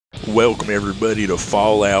Welcome everybody to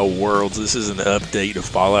Fallout Worlds. This is an update of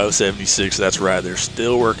Fallout 76. That's right, they're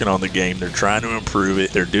still working on the game. They're trying to improve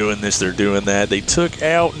it. They're doing this, they're doing that. They took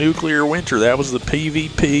out Nuclear Winter. That was the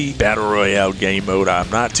PvP Battle Royale game mode. I'm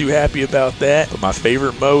not too happy about that, but my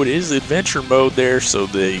favorite mode is Adventure mode there, so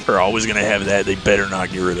they are always going to have that. They better not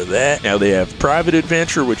get rid of that. Now they have Private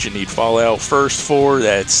Adventure, which you need Fallout First for.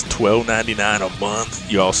 That's $12.99 a month.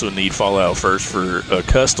 You also need Fallout First for a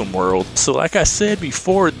custom world. So like I said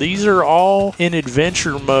before, these are all in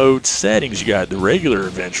adventure mode settings. You got the regular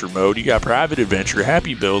adventure mode, you got private adventure,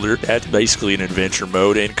 happy builder, that's basically an adventure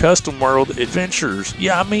mode, and custom world adventures.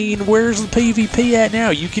 Yeah, I mean, where's the PvP at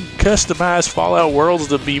now? You can customize Fallout Worlds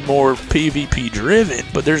to be more PvP driven,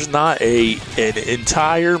 but there's not an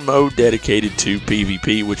entire mode dedicated to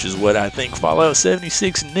PvP, which is what I think Fallout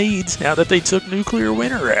 76 needs now that they took Nuclear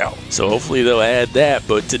Winter out. So hopefully they'll add that,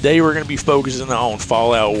 but today we're going to be focusing on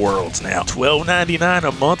Fallout Worlds. Now, $12.99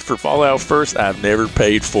 a month for Fallout First, I've never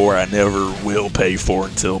paid for, I never will pay for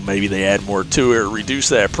until maybe they add more to it or reduce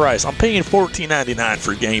that price. I'm paying $14.99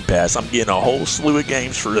 for Game Pass. I'm getting a whole slew of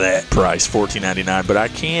games for that price, $14.99, but I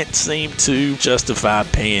can't seem to justify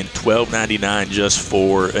paying $12.99 just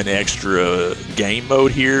for an extra game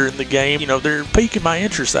mode here in the game. You know, they're piquing my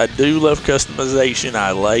interest. I do love customization.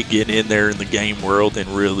 I like getting in there in the game world and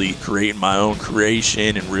really creating my own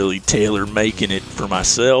creation and really tailor making it for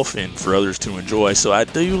myself and for others to enjoy. So I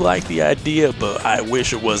do like the idea, but I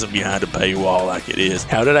wish it wasn't behind a paywall like it is.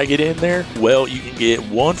 How did I get in there? Well, you can get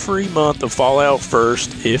one free month of Fallout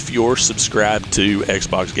First if you're subscribed to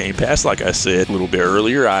Xbox Game Pass. Like I said a little bit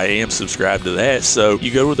earlier, I am subscribed to that. So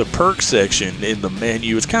you go to the perks section in the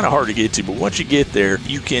menu. It's kind of hard to get to, but once you get there,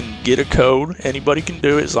 you can get a code. Anybody can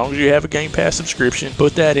do it as long as you have a Game Pass subscription.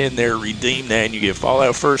 Put that in there, redeem that, and you get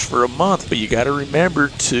Fallout First for a month. But you got to remember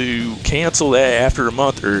to cancel that after a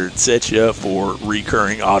month, or it sets you up for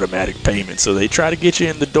recurring automatic payments. So they try to get you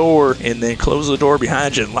in the door and then close the door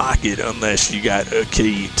behind you and lock it unless you got a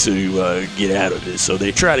key to get out of it. So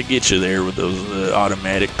they try to get you there with those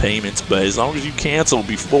automatic payments, but as long as you cancel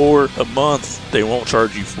before a month, they won't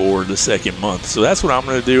charge you for the second month. So that's what I'm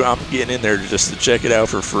going to do. I'm getting in there just to check it out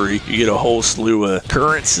for free. You get a whole slew of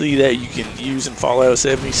currency that you can use in Fallout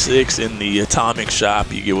 76 in the atomic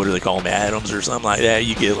shop. You get, what do they call them, atoms or something like that.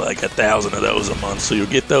 You get like 1,000 of those a month, so you'll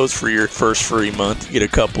get those for your first free month. You get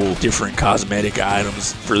a couple different cosmetic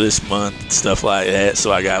items for this month, stuff like that.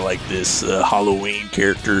 So I got like this Halloween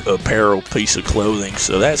character apparel piece of clothing,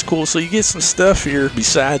 so that's cool. So you get some stuff here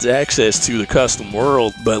besides access to the custom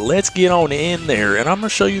world. But let's get on in there, and I'm going to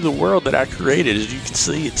show you the world that I created. As you can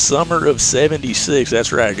see, it's summer of 76.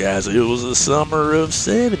 That's right, guys, it was the summer of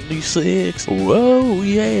 76. Whoa,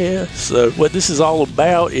 yeah. So what this is all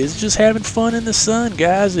about is just having fun in the sun,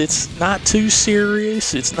 guys. It's not too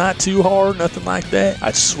serious, it's not too hard, nothing like that.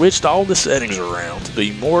 I switched all the settings around to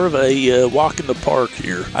be more of a walk in the park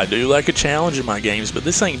here. I do like a challenge in my games, but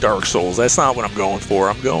this ain't Dark Souls. That's not what I'm going for.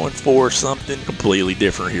 I'm going for something completely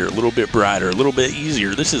different here, a little bit brighter, a little bit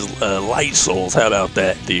easier. This is Light Souls. How about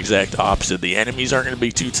that? The exact opposite. The enemies aren't going to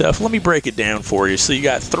be too tough. Let me break it down for you. So you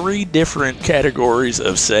got 3 different categories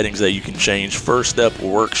of settings that you can change. First up,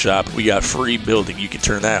 workshop. We got free building. You can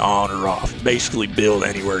turn that on or off. Basically build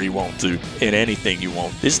anywhere you want to and anything you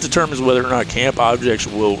want. This determines whether or not camp objects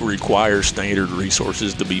will require standard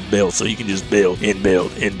resources to be built. So you can just build and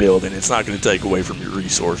build and build, and it's not going to take away from your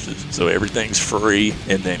resources. So everything's free.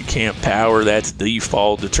 And then camp power, that's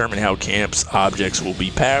default. Determine how camp's objects will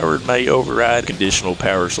be powered. May override conditional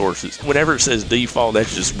power sources. Whenever it says default,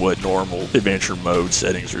 that's just what normal adventure mode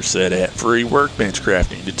settings are set at. Free workbench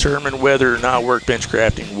crafting. Determine whether or not workbench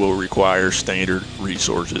crafting will require standard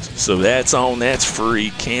resources. So that's on, that's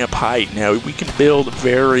free. Camp height. Now we can build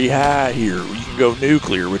very high here. We can go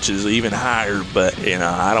nuclear, which is even higher, but you know,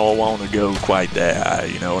 I don't want to go quite that high.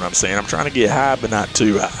 You know what I'm saying? I'm trying to get high, but not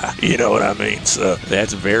too high. You know what I mean? So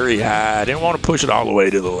that's very high. I didn't want to push it all the way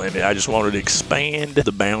to the limit. I just wanted to expand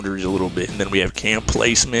the boundaries a little bit. And then we have camp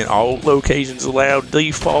placement. All locations allowed.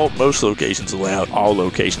 Default. Most locations allowed. All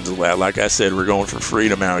locations allowed. Like I said, we're going for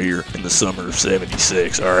freedom out here in the summer of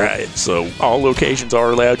 76. All right. So all locations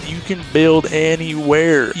are allowed. You can build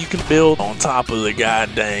anywhere. You can build on top of the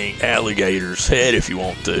goddamn alligator's head if you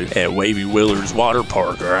want to at Wavy Willard's water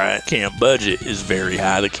park. All right. Camp budget is very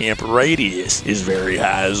high. The camp radius is very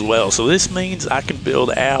high as well. So this means I can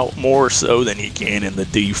build out more so than you can in the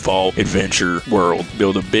default adventure world.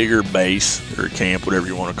 Build a bigger base or camp, whatever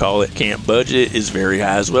you want to call it. Camp budget is very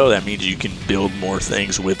high as well. That means you can build more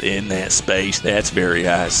things within that space. That's very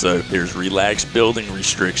high. So there's relaxed building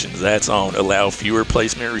restrictions. That's on. Allow fewer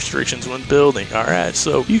placement restrictions when building. Alright,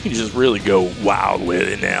 so you can just really go wild with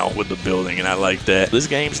it now with the building, and I like that. This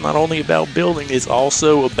game's not only about building, it's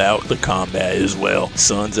also about the combat as well.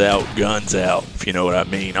 Sun's out, guns out, if you know what I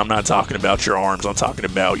mean. I'm not talking about your arms, I'm talking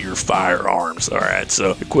about your firearms. Alright,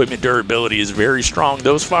 so equipment durability is very strong.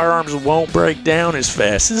 Those firearms won't break down as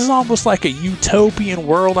fast. This is almost like a utopian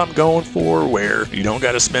world I'm going for, where you don't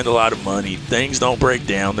got to spend a lot of money, things don't break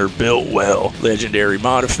down, they're built well, legendary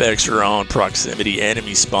mod effects are on, proximity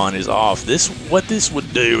enemy spawn is off. What this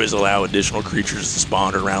would do is allow additional creatures to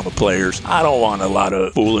spawn around the players. I don't want a lot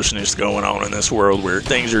of foolishness going on in this world where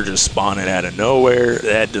things are just spawning out of nowhere.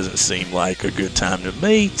 That doesn't seem like a good time to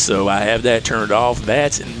me, so I have that turned off.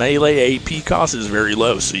 VATS and melee AP cost is very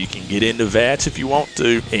low, so you can get into VATS if you want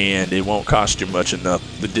to, and it won't cost you much enough.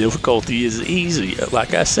 The difficulty is easy.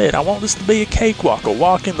 Like I said, I want this to be a cakewalk, a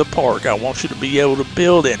walk in the park. I want you to be able to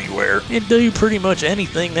build anywhere and do pretty much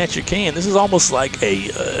anything that you can. This is almost like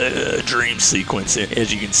a dream sequence,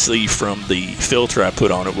 as you can see from the filter I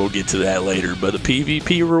put on it. We'll get to that later, but the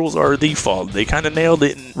PvP rules are default. They kind of nailed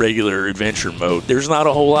it in regular adventure mode. There's not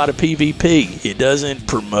a whole lot of PvP. It doesn't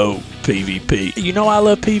promote PvP. You know I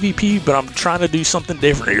love PvP, but I'm trying to do something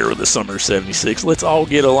different here with the summer of 76. Let's all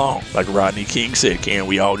get along. Like Rodney King said, can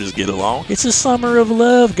we all just get along? It's a summer of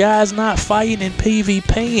love, guys, not fighting and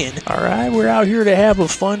PvPing. Alright, we're out here to have a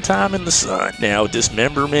fun time in the sun. Now,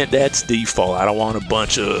 dismemberment, that's default. I don't want a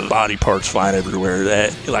bunch of body parts flying everywhere.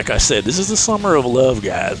 That, like I said, this is the summer of love,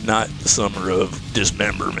 guys, not the summer of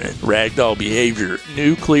dismemberment. Ragdoll behavior,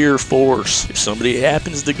 nuclear force. If somebody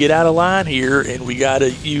happens to get out of line here and we gotta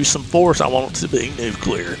use some force, I want it to be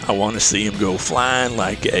nuclear. I want to see him go flying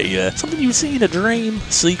like a something you would see in a dream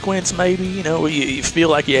sequence, maybe. You know, you feel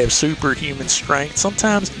like you have superhuman strength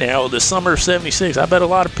sometimes. Now, the summer of 76, I bet a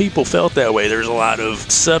lot of people felt that way. There's a lot of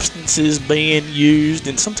substances being used,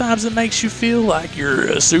 and sometimes it makes you feel like you're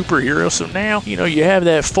a superhero. So now, you know, you have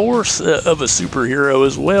that force of a superhero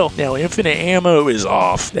as well. Now, infinite ammo is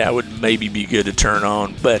off. That would maybe be good to turn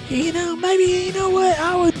on, but you know, maybe, you know what,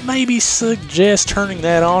 I would maybe suggest turning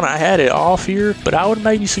that on. I had it off here, but I would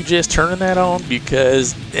maybe suggest turning that on,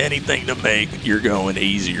 because anything to make you're going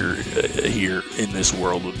easier here in this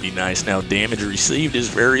world would be nice. Now, damage received is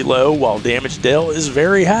very low, while damage dealt is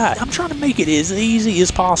very high. I'm trying to make it as easy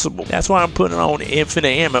as possible. That's why I'm putting on infinite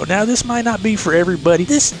ammo. Now, this might not be for everybody.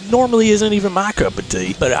 This normally isn't even my cup of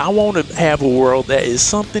tea, but I want to have a world that is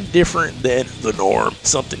something different than the norm,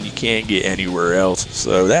 something you can't get anywhere else.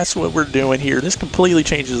 So that's what we're doing here. This completely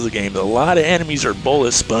changes the game. A lot of enemies are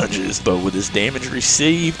bullet sponges, but with this damage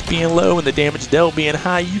received being low and the damage dealt being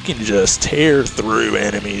high, you can just tear through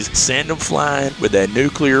enemies, send them flying with that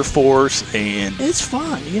nuclear force, and it's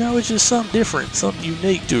fun. You know, it's just something different, something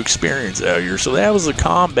unique to experience out here. So that was the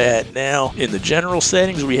combat. Now, in the general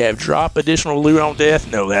settings, we have drop additional loot on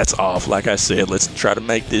death. No, that's off. Like I said, let's try to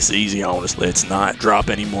make this easy on us. Let's not drop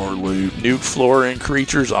any more loot. Nuke flora and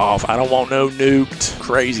creatures off. I don't want no nuked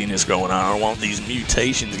craziness going on. I don't want these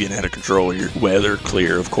mutations getting out of control here. Weather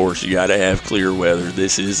clear, of course. You gotta have clear weather.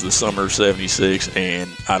 This is the summer of 76, and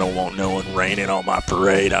I don't want no one raining on my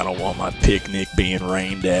parade. I don't want my picnic being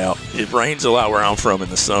rained out. It rains a lot where I'm from in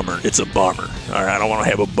the summer. It's a bummer. All right, I don't want to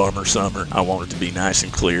have a bummer summer. I want it to be nice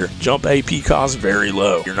and clear. Jump AP cost very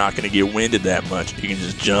low. You're not going to get winded that much. You can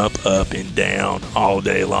just jump up and down all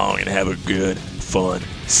day long and have a good, fun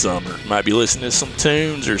summer. Might be listening to some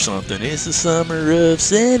tunes or something. It's the summer of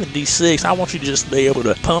 76. I want you to just be able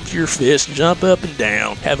to pump your fist, jump up and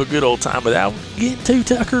down, have a good old time without getting too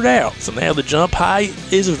tuckered out. So now the jump height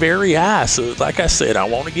is very high. So like I said, I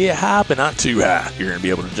want to get high, but not too high. You're going to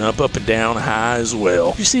be able to jump up and down high as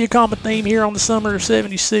well. You see a common theme here on the summer of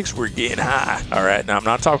 76? We're getting high. All right, now I'm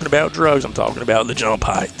not talking about drugs. I'm talking about the jump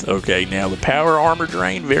height. Okay, now the power armor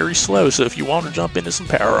drain, very slow. So if you want to jump into some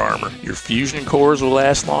power armor, your fusion cores will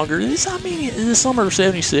last longer. The summer of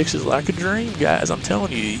 76 is like a dream, guys. I'm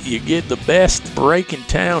telling you, you get the best break in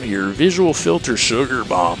town here. Visual filter sugar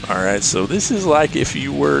bomb. Alright, so this is like if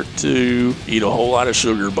you were to eat a whole lot of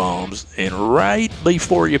sugar bombs, and right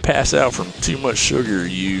before you pass out from too much sugar,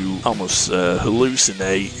 you almost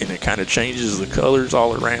hallucinate, and it kind of changes the colors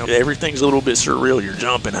all around. Everything's a little bit surreal. You're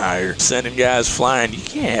jumping higher, sending guys flying. You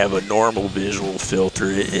can't have a normal visual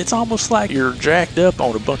filter. It's almost like you're jacked up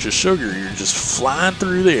on a bunch of sugar. You're just flying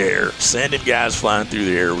through the air, sending guys flying through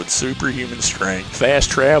the air with superhuman strength. Fast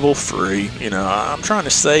travel free. You know, I'm trying to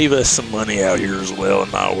save us some money out here as well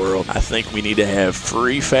in my world. I think we need to have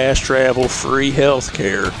free fast travel, free health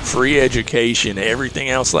care, free education, everything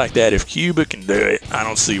else like that. If Cuba can do it, I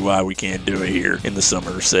don't see why we can't do it here in the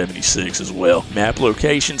summer of 76 as well. Map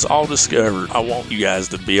locations all discovered. I want you guys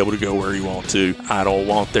to be able to go where you want to. I don't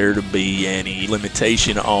want there to be any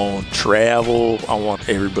limitation on travel. I want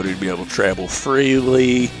everybody to be able to travel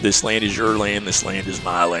freely. This land is your land. This land is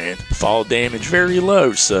my land. Fall damage very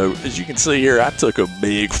low. So as you can see here, I took a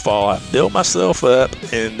big fall. I built myself up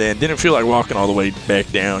and then didn't feel like walking all the way back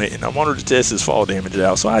down it. And I wanted to test this fall damage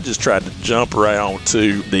out. So I just tried to jump right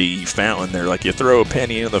onto the fountain there. Like you throw a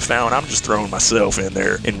penny in the fountain, I'm just throwing myself in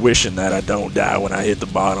there and wishing that I don't die when I hit the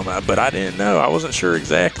bottom. But I didn't know. I wasn't sure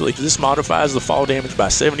exactly. This modifies the fall damage by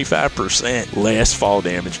 75% less fall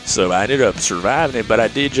damage. So I ended up surviving it, but I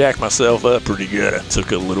did jack myself up pretty good. I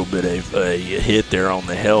took a little bit of a hit there on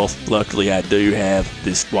the health. Luckily, I do have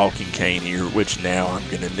this walking cane here, which now I'm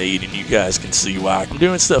going to need, and you guys can see why I'm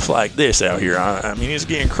doing stuff like this out here. I mean, it's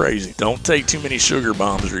getting crazy. Don't take too many sugar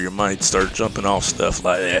bombs or you might start jumping off stuff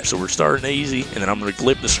like that. So we're starting easy, and then I'm going to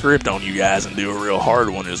flip the script on you guys and do a real hard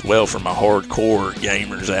one as well for my hardcore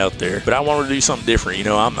gamers out there. But I want to do something different. You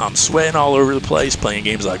know, I'm sweating all over the place playing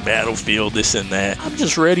games like Battlefield, this and that. I'm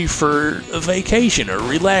just ready for a vacation or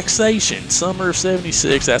relaxation. Summer of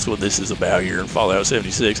 76, that's what this is about here in Fallout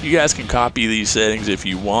 76. You guys can copy these settings if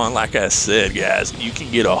you want. Like I said, guys, you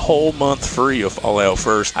can get a whole month free of Fallout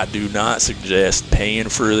First. I do not suggest paying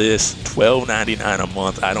for this. $12.99 a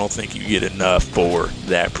month. I don't think you get enough for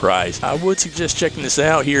that price. I would suggest checking this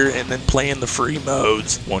out here and then playing the free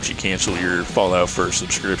modes once you cancel your Fallout First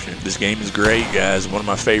subscription. This game is great, guys. One of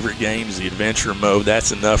my favorite games, the adventure mode.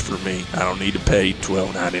 That's enough for me. I don't need to pay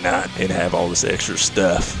 $12.99 and have all this extra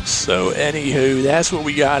stuff. So anywho, that's what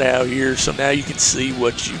we got out here. So now you can see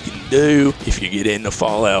what you can do if you get into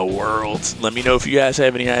Fallout Worlds. Let me know if you guys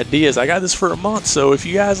have any ideas. I got this for a month, so if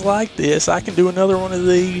you guys like this, I can do another one of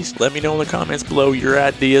these. Let me know in the comments below your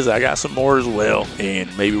ideas. I got some more as well,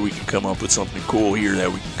 and maybe we can come up with something cool here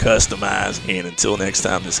that we can customize. And until next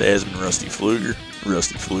time, this has been Rusty Pfluger,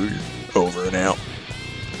 over and out.